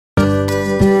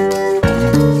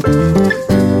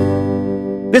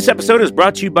This episode is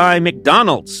brought to you by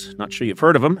McDonald's. Not sure you've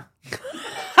heard of them.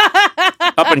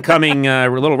 Up-and-coming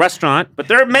little restaurant, but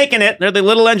they're making it. They're the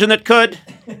little engine that could.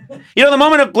 You know, the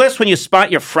moment of bliss when you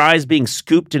spot your fries being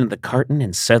scooped into the carton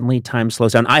and suddenly time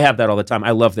slows down. I have that all the time.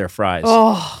 I love their fries.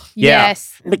 Oh, yeah.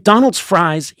 Yes. McDonald's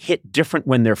fries hit different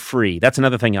when they're free. That's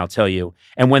another thing I'll tell you.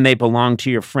 And when they belong to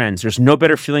your friends. There's no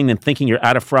better feeling than thinking you're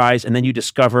out of fries and then you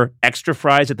discover extra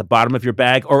fries at the bottom of your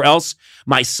bag. Or else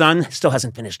my son still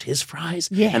hasn't finished his fries.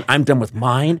 Yeah. And I'm done with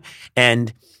mine.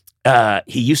 And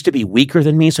he used to be weaker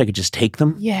than me, so I could just take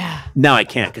them. Yeah. Now I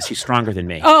can't because he's stronger than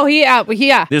me. Oh, yeah.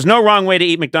 There's no wrong way to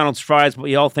eat McDonald's fries, but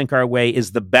we all think our way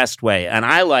is the best way. And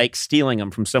I like stealing them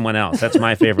from someone else. That's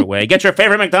my favorite way. Get your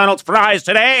favorite McDonald's fries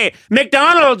today.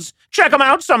 McDonald's! Check them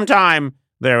out sometime.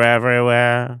 They're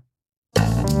everywhere.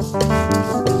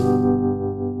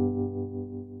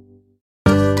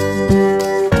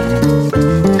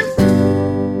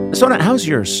 Sona, how's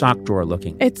your sock drawer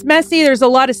looking? It's messy. There's a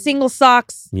lot of single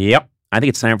socks. Yep. I think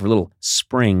it's time for a little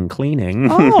spring cleaning.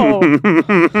 Oh.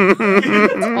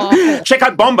 Check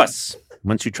out Bombas.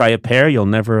 Once you try a pair, you'll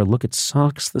never look at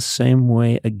socks the same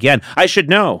way again. I should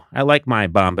know. I like my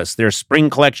Bombas. Their spring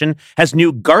collection has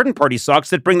new garden party socks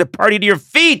that bring the party to your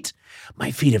feet. My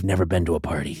feet have never been to a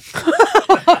party.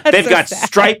 They've got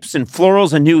stripes and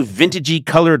florals and new vintagey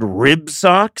colored rib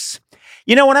socks.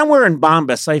 You know, when I'm wearing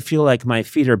Bombas, I feel like my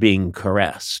feet are being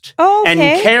caressed and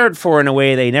cared for in a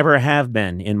way they never have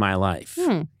been in my life.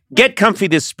 Get comfy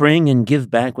this spring and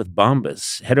give back with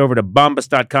Bombas. Head over to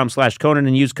bombas.com/Conan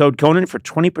and use code Conan for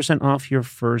 20% off your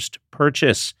first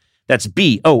purchase. That's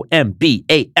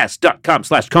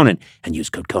BOMBAS.com/Conan and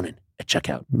use code Conan at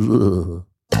checkout. Ugh.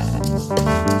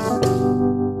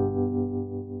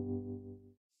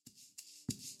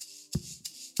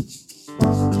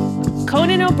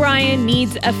 Conan O'Brien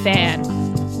needs a fan.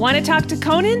 Want to talk to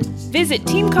Conan? Visit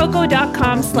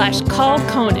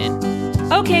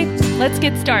teamcoco.com/callConan. Okay, let's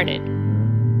get started.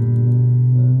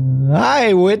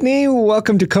 Hi, Whitney.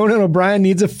 Welcome to Conan O'Brien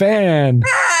Needs a Fan.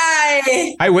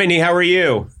 Hi. Hi, Whitney. How are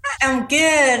you? I'm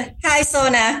good. Hi,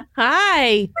 Sona.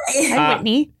 Hi. Hi,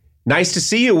 Whitney. Nice to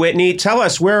see you, Whitney. Tell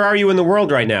us, where are you in the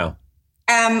world right now?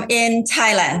 I'm in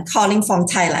Thailand, calling from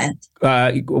Thailand.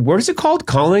 What is it called?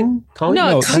 Calling?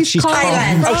 No, she's calling.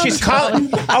 Thailand. Oh, she's calling.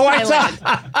 Oh, I thought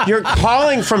you're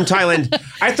calling from Thailand.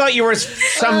 I thought you were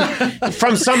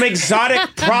from some exotic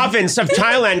province of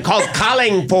Thailand called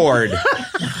Kallingford.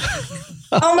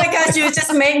 Oh my gosh, you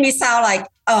just made me sound like,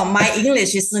 oh, my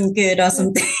English isn't good or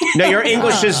something. No, your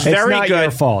English is very good. It's not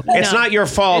your fault. It's not your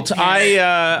fault.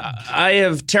 I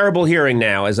have terrible hearing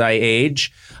now as I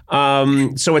age.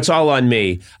 So it's all on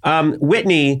me.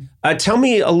 Whitney, tell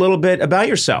me a little bit about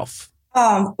yourself.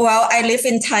 Well, I live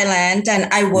in Thailand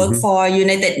and I work for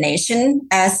United Nations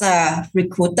as a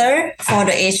recruiter for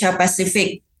the Asia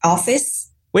Pacific office.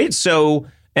 Wait, so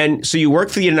you work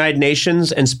for the United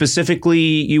Nations and specifically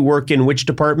you work in which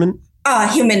department?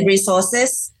 Human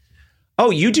resources.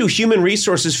 Oh, you do human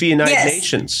resources for the United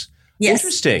Nations. Yes.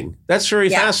 Interesting. That's very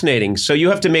fascinating. So you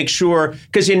have to make sure,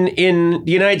 because in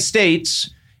the United States,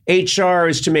 HR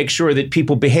is to make sure that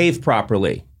people behave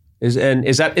properly. Is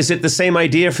it the same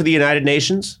idea for the United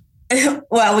Nations?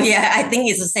 Well, yeah, I think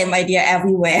it's the same idea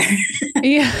everywhere.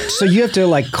 Yeah. So you have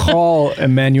to call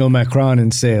Emmanuel Macron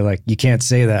and say you can't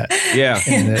say that. Yeah.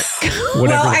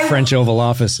 Whatever the French Oval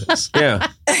Office is. Yeah.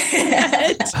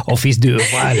 Office du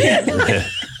Roi.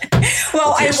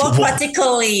 Well, I work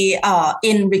particularly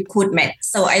in recruitment.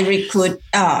 So I recruit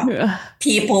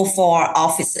people for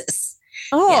offices.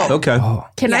 Oh, okay.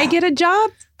 Can I get a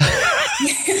job?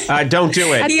 Don't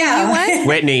do it. Yeah.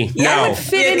 Whitney, Yeah, no. I would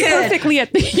Fit in perfectly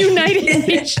at the United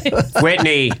Nations.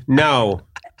 Whitney, no.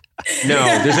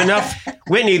 There's enough.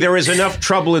 Whitney, there is enough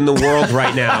trouble in the world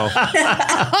right now.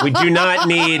 We do not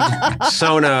need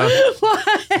Sona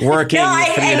working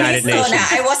for the United Nations. Sona.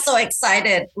 I was so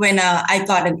excited when I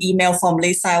got an email from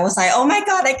Lisa. I was like, oh my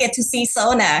God, I get to see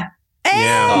Sona.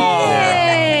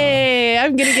 Hey,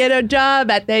 I'm going to get a job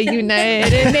at the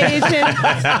United Nations.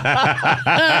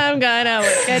 I'm going to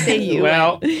work at the UN.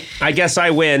 Well, I guess I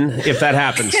win if that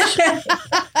happens.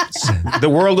 The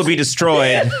world will be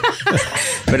destroyed,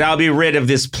 but I'll be rid of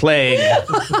this plague.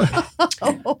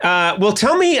 Well,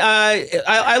 tell me,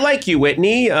 I like you,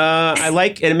 Whitney. And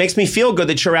it makes me feel good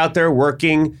that you're out there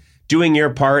working, doing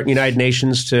your part in the United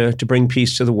Nations to bring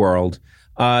peace to the world.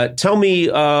 Tell me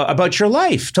about your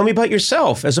life. Tell me about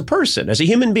yourself as a person, as a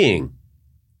human being.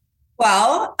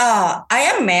 Well, I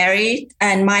am married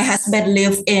and my husband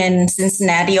lives in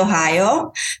Cincinnati,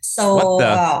 Ohio.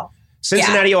 So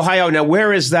Cincinnati, Ohio. Now,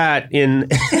 where is that in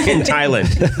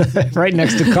Thailand? Right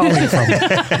next to calling from.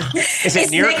 Is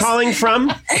it near calling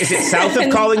from? Is it south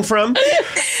of calling from?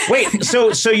 Wait,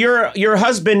 so your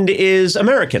husband is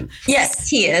American? Yes,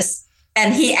 he is.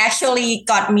 And he actually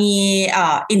got me,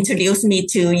 introduced me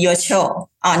to your show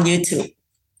on YouTube.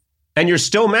 And you're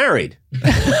still married?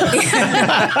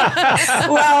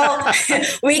 Well,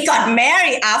 we got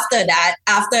married after that,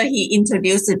 after he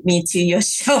introduced me to your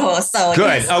show. So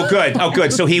good. Oh, good. Oh,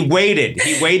 good. So he waited.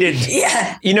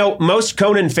 Yeah. You know, most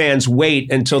Conan fans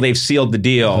wait until they've sealed the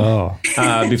deal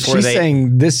before She's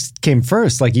saying this came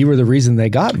first, like you were the reason they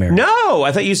got married. No,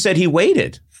 I thought you said he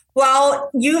waited.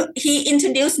 Well, he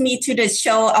introduced me to the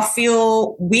show a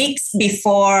few weeks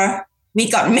before we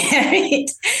got married.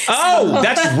 Oh,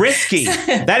 that's risky.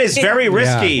 That is very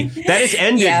risky. Yeah. That has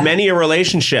ended many a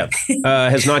relationship,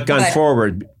 has not gone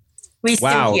forward. We're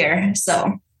still here,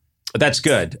 so. That's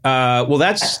good. Well,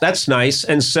 that's nice.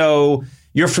 And so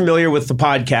you're familiar with the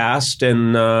podcast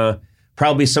and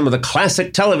probably some of the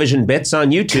classic television bits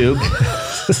on YouTube.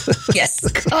 Yes.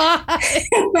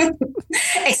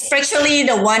 Especially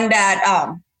the one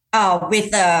that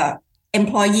with the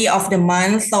Employee of the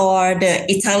Month or the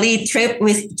Italy trip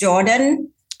with Jordan.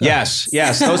 Yes.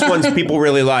 Those ones people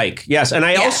really like. Yes. And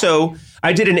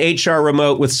I did an HR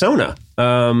remote with Sona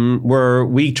where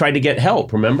we tried to get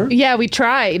help, remember? Yeah, we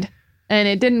tried and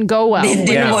it didn't go well. It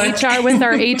didn't work. HR with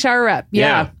our HR rep.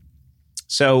 Yeah.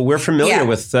 So we're familiar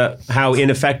with how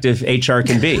ineffective HR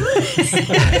can be.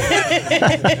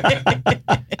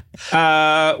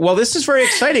 Well, this is very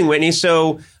exciting, Whitney.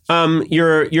 So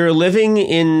you're living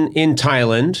in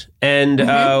Thailand, and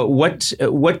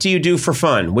what do you do for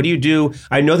fun? What do you do?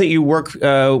 I know that you work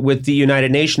with the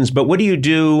United Nations, but what do you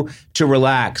do to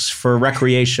relax for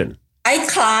recreation? I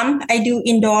climb. I do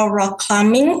indoor rock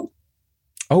climbing.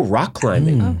 Oh, rock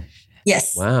climbing. Oh.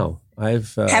 Yes. Wow.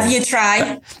 Have you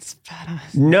tried?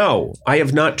 No, I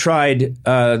have not tried.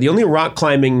 The only rock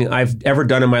climbing I've ever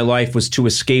done in my life was to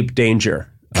escape danger.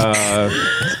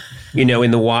 You know,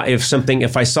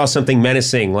 if I saw something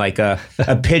menacing like a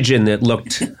pigeon that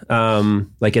looked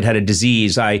like it had a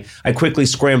disease, I quickly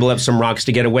scramble up some rocks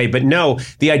to get away. But no,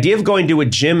 the idea of going to a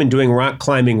gym and doing rock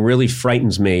climbing really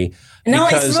frightens me. No,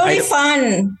 it's really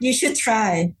fun. You should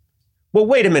try. Well,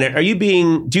 wait a minute.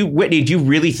 Whitney, do you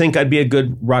really think I'd be a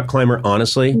good rock climber,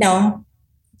 honestly? No.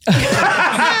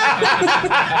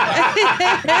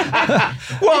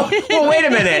 well, wait a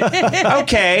minute.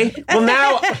 Okay. Well,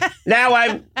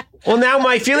 now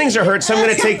my feelings are hurt, so I'm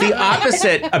going to take the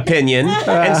opposite opinion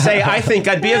and say I think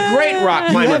I'd be a great rock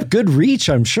climber. You have good reach,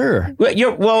 I'm sure.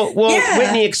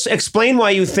 Whitney, explain why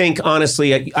you think,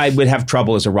 honestly, I would have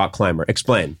trouble as a rock climber.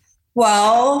 Explain.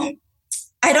 Well,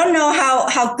 I don't know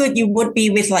how good you would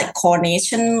be with like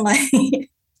coordination, like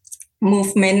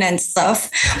movement and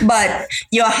stuff, but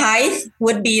your height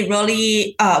would be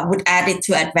really would add it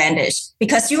to advantage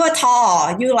because you are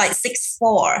tall. You're like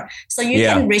 6'4", so you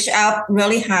can reach up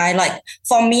really high. Like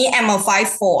for me, I'm a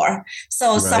 5'4",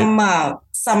 so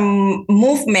some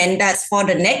movement that's for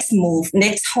the next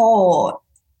hole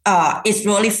is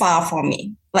really far for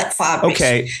me, like far.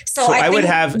 Okay, so I would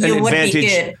have an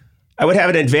advantage. I would have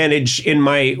an advantage in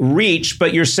my reach,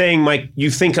 but you're saying, you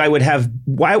think I would have,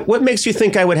 what makes you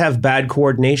think I would have bad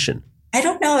coordination? I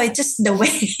don't know. It's just the way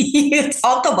you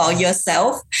talk about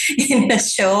yourself in the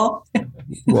show.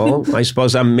 Well, I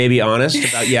suppose I'm maybe honest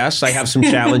about, yes, I have some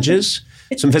challenges,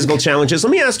 some physical challenges. Let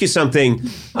me ask you something.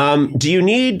 Do you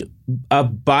need a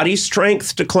body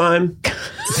strength to climb?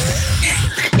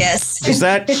 Yes. Is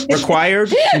that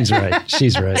required?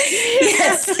 She's right.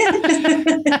 Yes.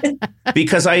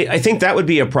 Because I think that would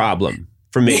be a problem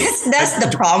for me. Yes, that's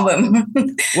the problem.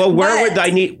 Well,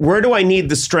 where do I need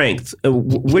the strength?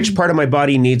 Which part of my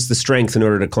body needs the strength in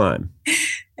order to climb?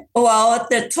 Well,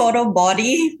 the total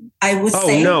body, I would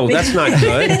say. Oh, no, that's not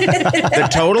good. The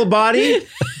total body?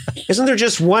 Isn't there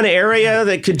just one area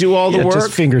that could do all the work?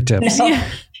 Just fingertips.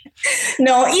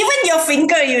 No, even your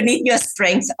finger, you need your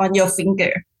strength on your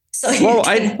finger. So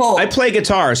I play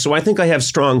guitar, so I think I have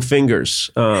strong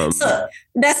fingers. So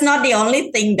that's not the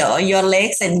only thing, though. Your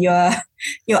legs and your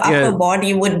upper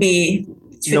body would be.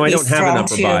 No, I don't have an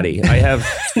upper body.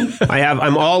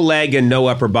 I'm all leg and no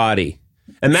upper body.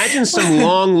 Imagine some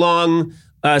long,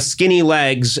 skinny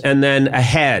legs and then a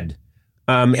head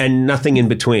and nothing in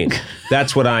between.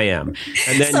 That's what I am.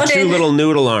 And then two little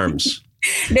noodle arms.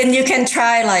 Then you can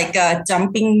try like a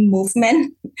jumping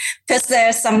movement because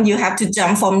there's some you have to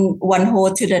jump from one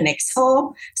hole to the next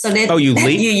hole. So that you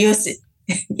leap? You use it.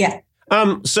 Yeah.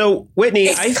 So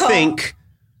Whitney, I think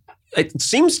it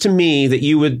seems to me that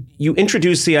you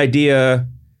introduce the idea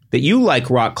that you like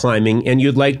rock climbing and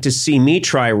you'd like to see me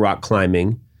try rock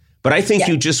climbing. But I think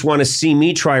you just want to see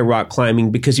me try rock climbing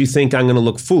because you think I'm going to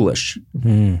look foolish.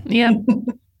 Yeah.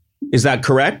 Is that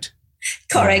correct?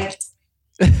 Correct.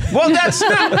 Well, that's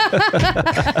not.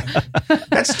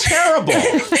 That's terrible.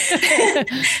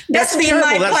 That's been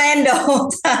my plan the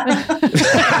whole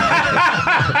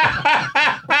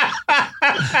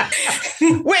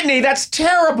time. Whitney, that's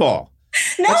terrible.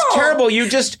 No. That's terrible. You're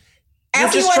just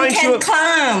Everyone trying can to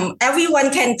climb.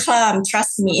 Everyone can climb.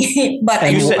 Trust me. But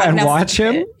And watch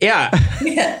him? Yeah.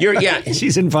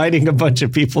 She's inviting a bunch of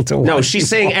people to watch. No, she's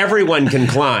saying everyone can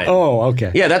climb. Oh,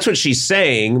 okay. Yeah, that's what she's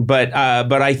saying. But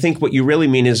I think what you really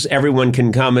mean is everyone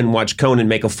can come and watch Conan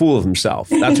make a fool of himself.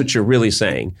 That's what you're really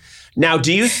saying. Now,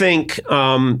 do you think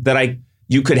that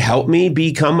you could help me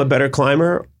become a better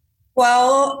climber?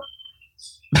 Well,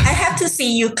 I have to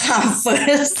see you climb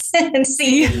first and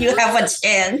see if you have a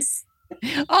chance.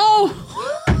 Oh,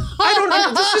 I don't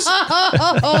know.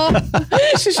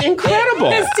 This is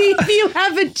incredible. See if you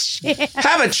have a chance.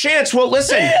 Have a chance. Well,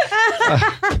 listen.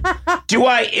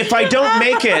 If I don't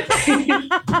make it,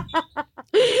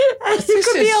 This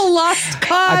could be a lost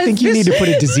cause. I think you need to put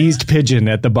a diseased pigeon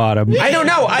at the bottom. I don't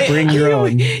know. Bring your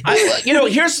own.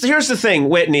 Here's the thing,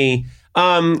 Whitney.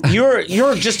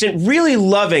 You're just really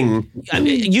loving.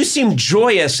 You seem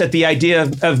joyous at the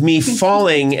idea of me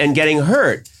falling and getting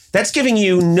hurt. That's giving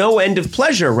you no end of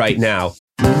pleasure right now.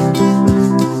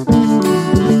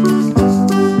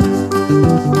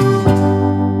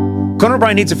 Conan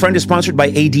O'Brien Needs a Friend is sponsored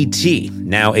by ADT.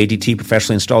 Now ADT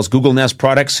professionally installs Google Nest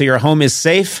products so your home is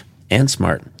safe and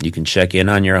smart. You can check in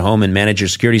on your home and manage your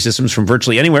security systems from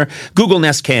virtually anywhere. Google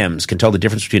Nest cams can tell the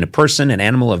difference between a person, an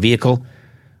animal, a vehicle,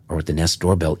 or with the Nest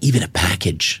doorbell, even a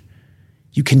package.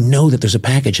 You can know that there's a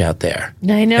package out there.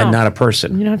 I know. And not a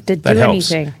person. You don't have to That do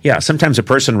helps. anything. Yeah, sometimes a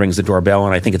person rings the doorbell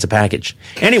and I think it's a package.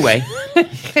 Anyway,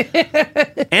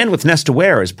 and with Nest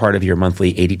Aware as part of your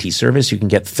monthly ADT service, you can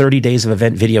get 30 days of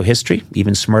event video history,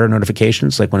 even smarter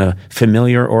notifications like when a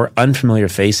familiar or unfamiliar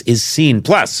face is seen.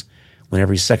 Plus, when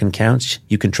every second counts,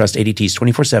 you can trust ADT's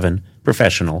 24/7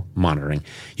 professional monitoring.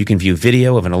 You can view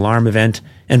video of an alarm event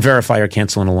and verify or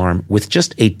cancel an alarm with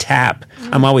just a tap.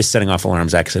 I'm always setting off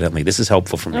alarms accidentally. This is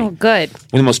helpful for me. Oh, good.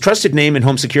 When the most trusted name in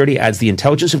home security adds the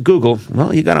intelligence of Google,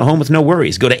 well, you got a home with no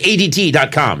worries. Go to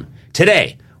ADT.com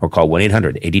today or call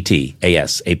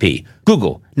 1-800-ADT-ASAP.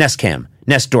 Google, Nest Cam,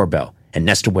 Nest Doorbell, and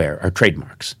Nest Aware are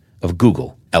trademarks of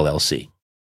Google, LLC.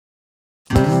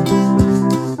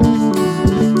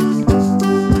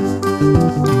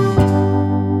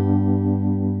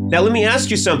 Now, let me ask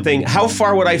you something. How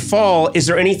far would I fall? Is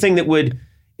there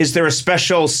a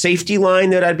special safety line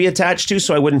that I'd be attached to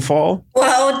so I wouldn't fall?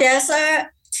 Well, there's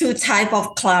two type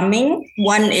of climbing.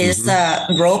 One is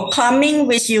rope climbing,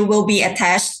 which you will be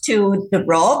attached to the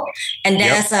rope. And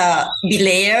there's a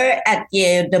belayer at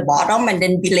the bottom and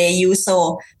then belay you.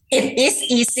 So it is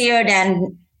easier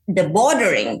than the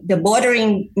bouldering. The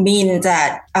bouldering means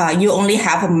that you only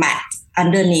have a mat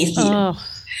underneath you.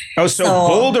 So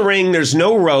bouldering, there's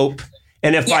no rope.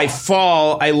 And if I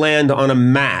fall, I land on a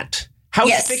mat. How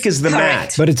thick is the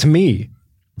mat? But it's me.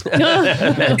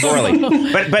 Poorly.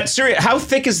 But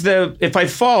seriously, if I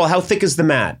fall, how thick is the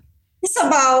mat? It's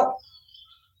about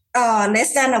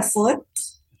less than a foot.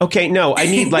 Okay, no, I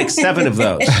need like 7 of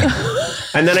those.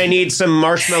 And then I need some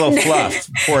marshmallow fluff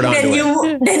poured onto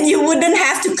it. Then you wouldn't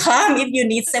have to climb if you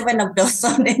need 7 of those.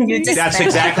 So then you just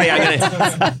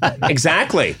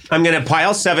Exactly. I'm gonna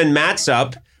pile 7 mats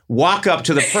up, walk up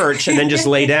to the perch, and then just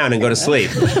lay down and go to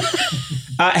sleep.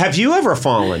 Have you ever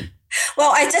fallen?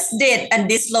 Well, I just did and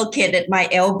dislocated my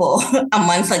elbow a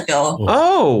month ago.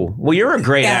 Oh, well, you're a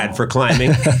great ad for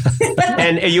climbing.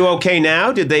 And are you okay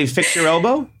now? Did they fix your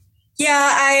elbow? Yeah,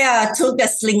 I took the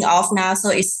sling off now, so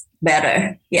it's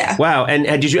better. Yeah. Wow. And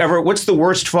did you ever? What's the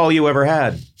worst fall you ever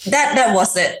had? That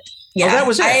was it. Yeah. Oh, that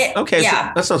was it. Okay. Yeah.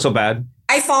 So that's not so bad.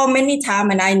 I fall many times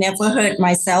and I never hurt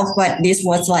myself, but this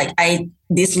was like I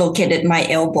dislocated my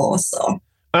elbow. So.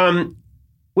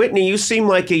 Whitney, you seem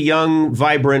like a young,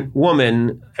 vibrant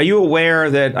woman. Are you aware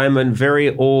that I'm a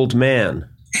very old man?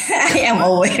 I am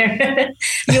aware.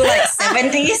 You like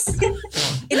 70s?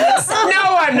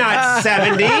 No, I'm not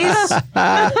 70s.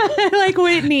 Like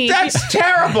Whitney. That's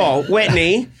terrible,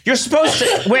 Whitney. You're supposed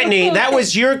to, Whitney, that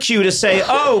was your cue to say,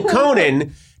 oh,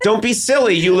 Conan, don't be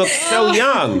silly. You look so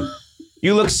young.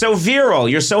 You look so virile.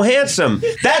 You're so handsome.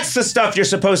 That's the stuff you're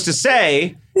supposed to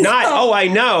say. Not, oh, I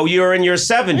know you're in your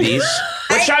 70s,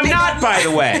 which I'm not, by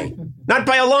the way. Not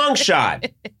by a long shot.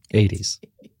 80s.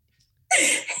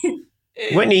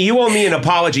 Whitney, you owe me an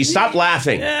apology. Stop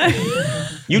laughing.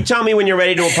 You tell me when you're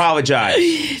ready to apologize.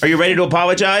 Are you ready to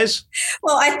apologize?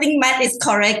 Well, I think Matt is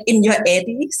correct in your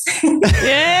 80s.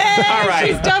 Yeah, All right.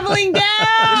 she's doubling This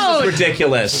down. is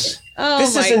ridiculous. Oh,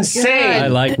 This is my insane. God. I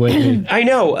like Whitney. I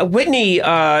know. Whitney,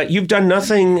 you've done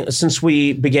nothing since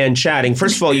we began chatting.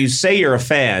 First of all, you say you're a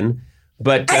fan,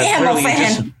 but I am a clearly you fan.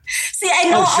 just- See, I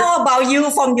know sure. all about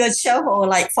you from your show,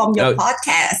 like from your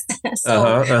podcast.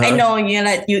 So I know you're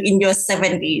like you in your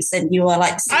 70s and you are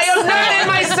like. I am not in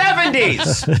my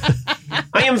 70s.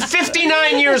 I am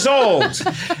 59 years old.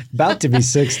 About to be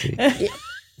 60.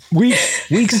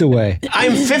 Weeks away. I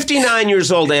am 59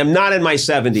 years old. I am not in my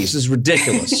 70s. This is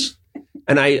ridiculous.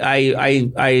 And I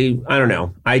don't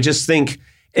know. I just think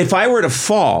if I were to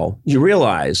fall, you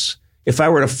realize if I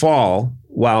were to fall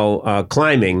while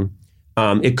climbing,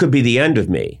 it could be the end of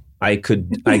me.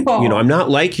 I'm not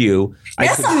like you.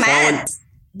 There's a mat.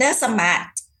 There's a mat.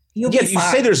 You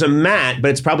say there's a mat, but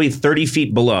it's probably 30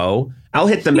 feet below. I'll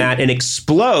hit the mat and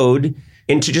explode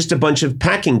into just a bunch of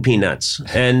packing peanuts,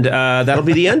 and that'll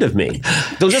be the end of me.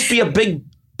 There'll just be a big,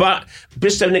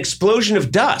 just an explosion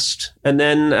of dust, and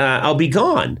then I'll be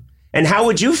gone. And how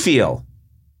would you feel?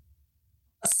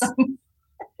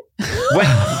 What?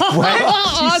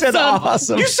 She said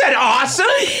awesome. You said awesome?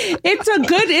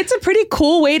 It's a pretty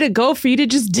cool way to go for you to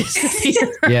just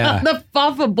disappear Yeah. on the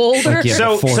off a boulder. Like, yeah.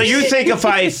 So force. you think if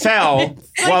I fell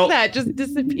Like that, just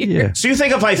disappear. Yeah. So you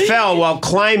think if I fell while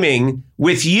climbing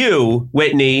with you,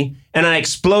 Whitney, and I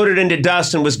exploded into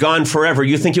dust and was gone forever,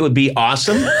 you think it would be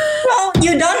awesome? No,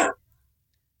 you don't.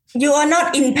 You are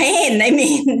not in pain. I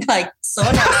mean, like, so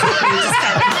you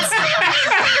just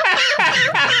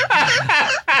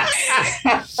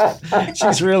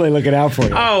She's really looking out for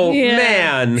you. Oh, Yeah.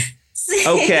 man.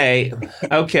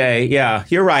 Okay. Yeah,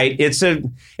 you're right. It's a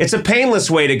painless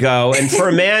way to go. And for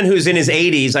a man who's in his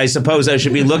 80s, I suppose I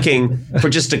should be looking for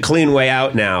just a clean way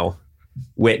out now,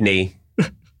 Whitney.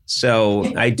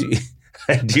 So I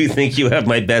do think you have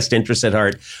my best interest at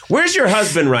heart. Where's your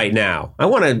husband right now?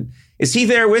 Is he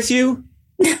there with you?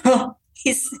 No,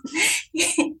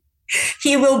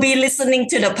 he will be listening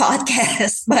to the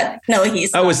podcast, but no,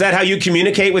 he's Oh, not. is that how you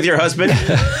communicate with your husband?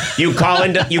 You call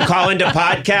into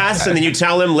podcasts and then you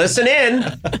tell him, listen in.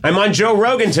 I'm on Joe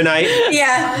Rogan tonight.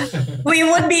 Yeah, we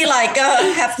would be like,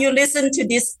 have you listened to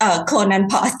this Conan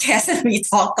podcast? And we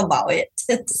talk about it.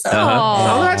 So,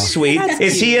 Oh, that's sweet.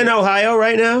 Is he in Ohio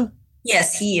right now?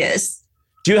 yes, he is.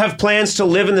 Do you have plans to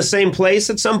live in the same place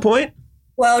at some point?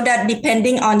 Well, that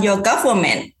depending on your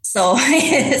government. So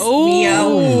we are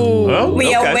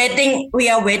okay.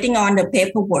 waiting on the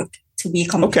paperwork to be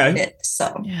completed. Okay.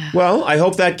 So Well, I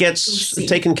hope that gets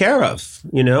taken care of.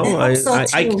 You know, I hope so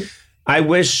too. I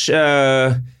wish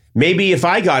maybe if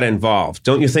I got involved,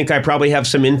 don't you think I probably have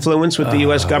some influence with the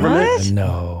U.S. government?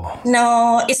 No.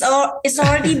 no, it's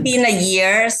already been a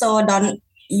year. So don't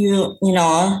you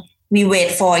know. We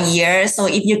wait for a year. So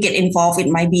if you get involved, it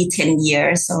might be 10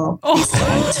 years. So please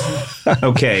don't.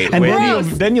 Okay. And Whitney.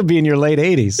 then you'll be in your late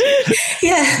 80s.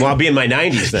 Yeah. Well, I'll be in my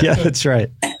 90s then. Yeah, that's right.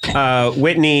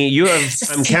 Whitney,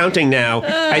 I'm counting now.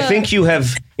 I think you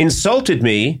have insulted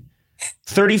me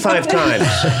 35 times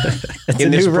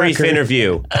in this brief record.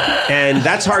 interview. And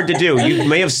that's hard to do. You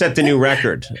may have set the new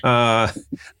record.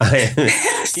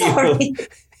 Sorry.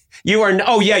 You are.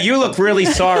 Oh, yeah. You look really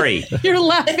sorry. You're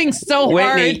laughing so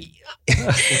Whitney.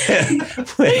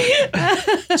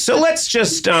 So let's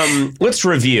just let's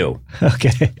review.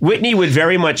 Okay. Whitney would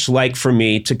very much like for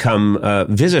me to come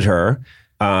visit her.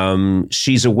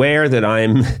 She's aware that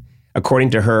I'm,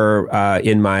 according to her,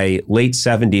 in my late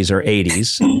 70s or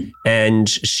 80s, and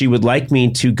she would like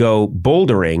me to go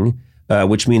bouldering,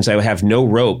 which means I would have no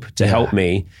rope to help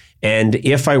me. And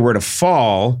if I were to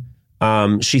fall,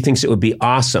 she thinks it would be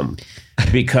awesome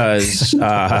because,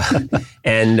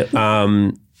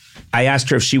 I asked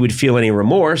her if she would feel any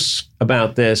remorse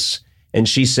about this, and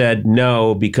she said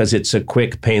no, because it's a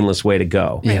quick, painless way to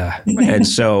go. Yeah. And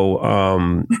so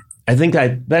I think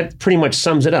that pretty much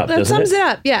sums it up, That doesn't sums it? it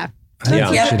up. Yeah. I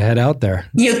think Yeah. you should head out there.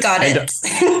 You got it.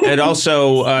 And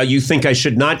also, you think I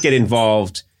should not get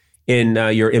involved in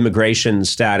your immigration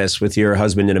status with your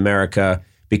husband in America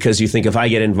because you think if I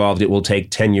get involved, it will take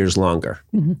 10 years longer.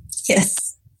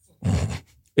 Yes.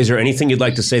 Is there anything you'd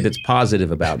like to say that's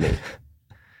positive about me?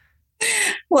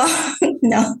 Well,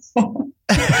 no.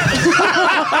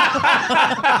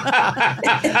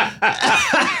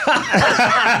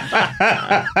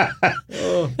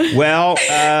 Well,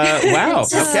 wow.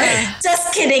 Okay.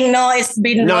 Just kidding. No, it's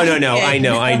been No. really I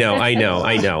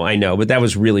know. But that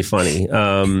was really funny.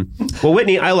 Well,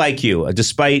 Whitney, I like you.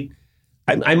 Despite,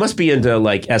 I must be into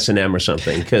like S&M or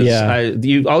something because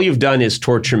all you've done is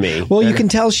torture me. Well, you can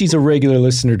tell she's a regular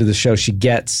listener to the show. She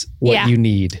gets what you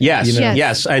need. Yes, you know?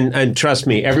 yes. And trust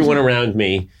me, everyone around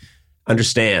me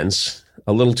understands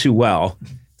a little too well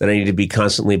that I need to be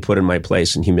constantly put in my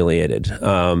place and humiliated.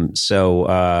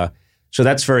 So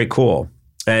that's very cool.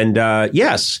 And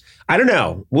yes, I don't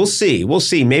know. We'll see.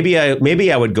 Maybe I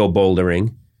would go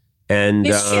bouldering. And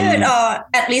you should, or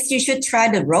at least you should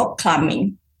try the rope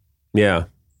climbing. Yeah.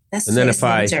 That's and then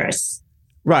dangerous.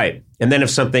 Right. And then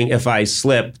if I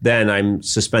slip, then I'm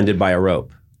suspended by a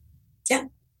rope. Yeah.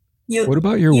 What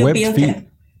about your webbed feet?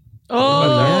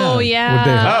 Oh,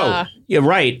 yeah. Yeah,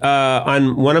 right.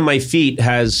 On one of my feet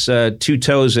has 2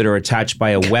 toes that are attached by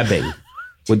a webbing.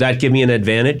 Would that give me an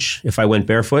advantage if I went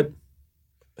barefoot?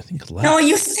 I think no,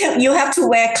 you have to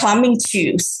wear climbing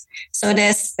shoes. So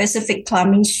there's specific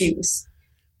climbing shoes.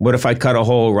 What if I cut a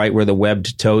hole right where the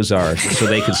webbed toes are so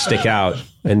they could stick out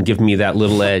and give me that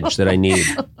little edge that I need?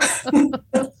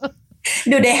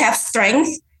 Do they have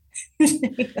strength?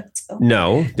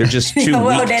 No, they're just 2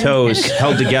 weak toes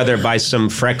held together by some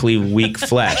freckly, weak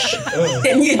flesh.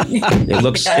 It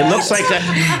looks like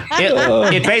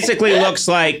it basically looks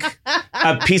like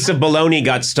a piece of bologna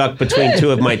got stuck between 2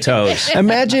 of my toes.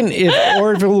 Imagine if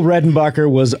Orville Redenbacher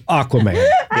was Aquaman.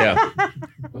 Yeah.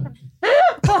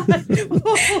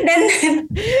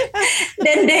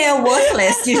 then they are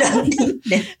worthless. You don't need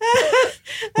them.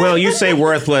 Well, you say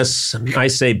worthless. I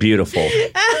say beautiful.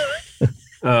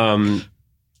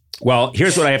 Well,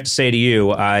 here's what I have to say to you.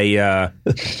 You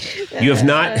have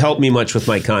not helped me much with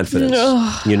my confidence,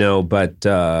 but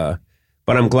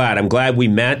I'm glad. I'm glad we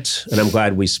met and I'm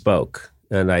glad we spoke.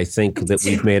 And I think that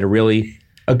we've made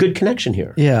a good connection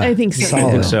here. Yeah. I think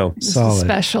so. Solid.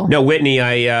 Special. No, Whitney,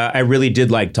 I really did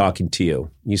like talking to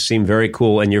you. You seem very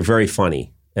cool and you're very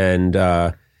funny. And,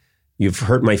 you've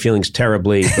hurt my feelings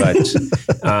terribly, but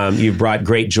you've brought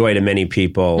great joy to many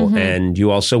people, mm-hmm. and you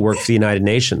also work for the United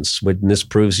Nations. And this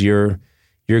proves you're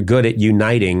good at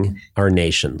uniting our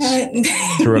nations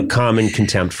through a common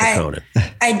contempt for Conan.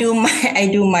 I do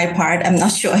my part. I'm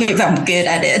not sure if I'm good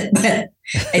at it, but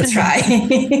I try.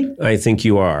 I think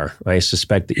you are. I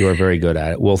suspect that you are very good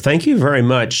at it. Well, thank you very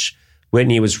much,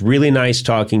 Whitney. It was really nice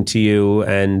talking to you,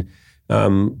 and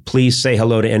please say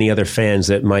hello to any other fans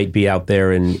that might be out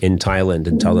there in Thailand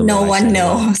and tell them. No one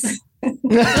knows.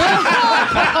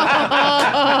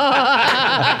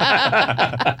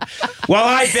 Well,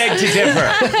 I beg to differ.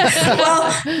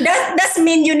 Well, that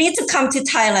means you need to come to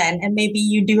Thailand and maybe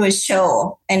you do a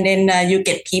show and then you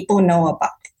get people know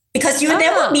about it. Because you've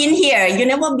never been here.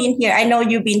 I know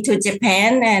you've been to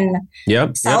Japan and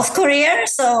South Korea.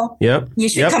 So you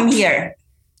should come here.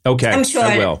 Okay, I'm sure.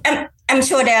 I will. I'm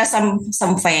sure there are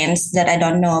some fans that I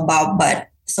don't know about, but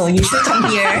so you should come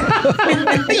here.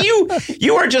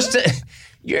 You are just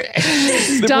we're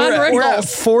at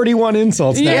 41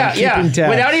 insults now. Yeah.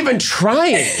 Without even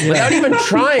trying.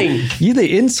 You're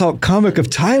the insult comic of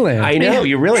Thailand. I know,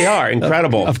 you really are.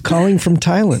 Incredible. Of calling from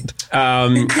Thailand. All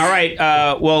right.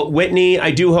 Well, Whitney,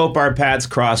 I do hope our paths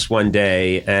cross one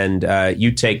day, and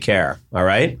you take care. All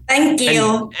right? Thank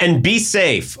you. And be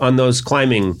safe on those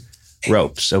climbing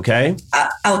ropes, okay?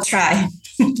 I'll try.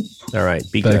 All right.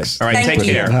 Be Thanks. good. All right. Thank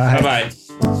take care. Bye-bye.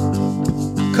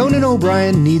 Conan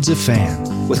O'Brien Needs a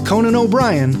Fan, with Conan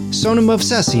O'Brien, Sonam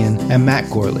Movsesian, and Matt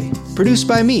Gorley. Produced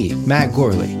by me, Matt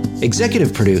Gorley.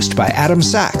 Executive produced by Adam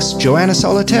Sachs, Joanna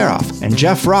Solitaroff, and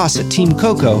Jeff Ross at Team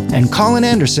Coco, and Colin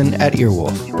Anderson at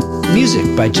Earwolf.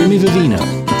 Music by Jimmy Vivino.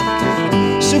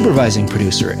 Supervising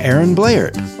producer, Aaron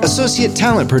Blaird. Associate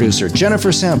talent producer,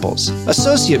 Jennifer Samples.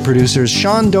 Associate producers,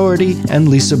 Sean Doherty and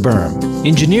Lisa Berm.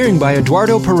 Engineering by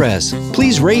Eduardo Perez.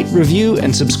 Please rate, review,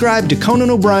 and subscribe to Conan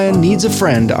O'Brien Needs a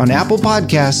Friend on Apple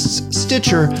Podcasts,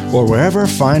 Stitcher, or wherever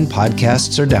fine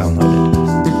podcasts are downloaded.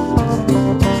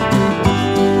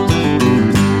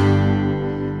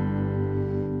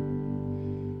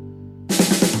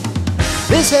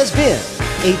 This has been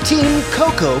a Team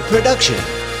Coco production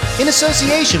in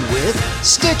association with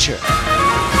Stitcher.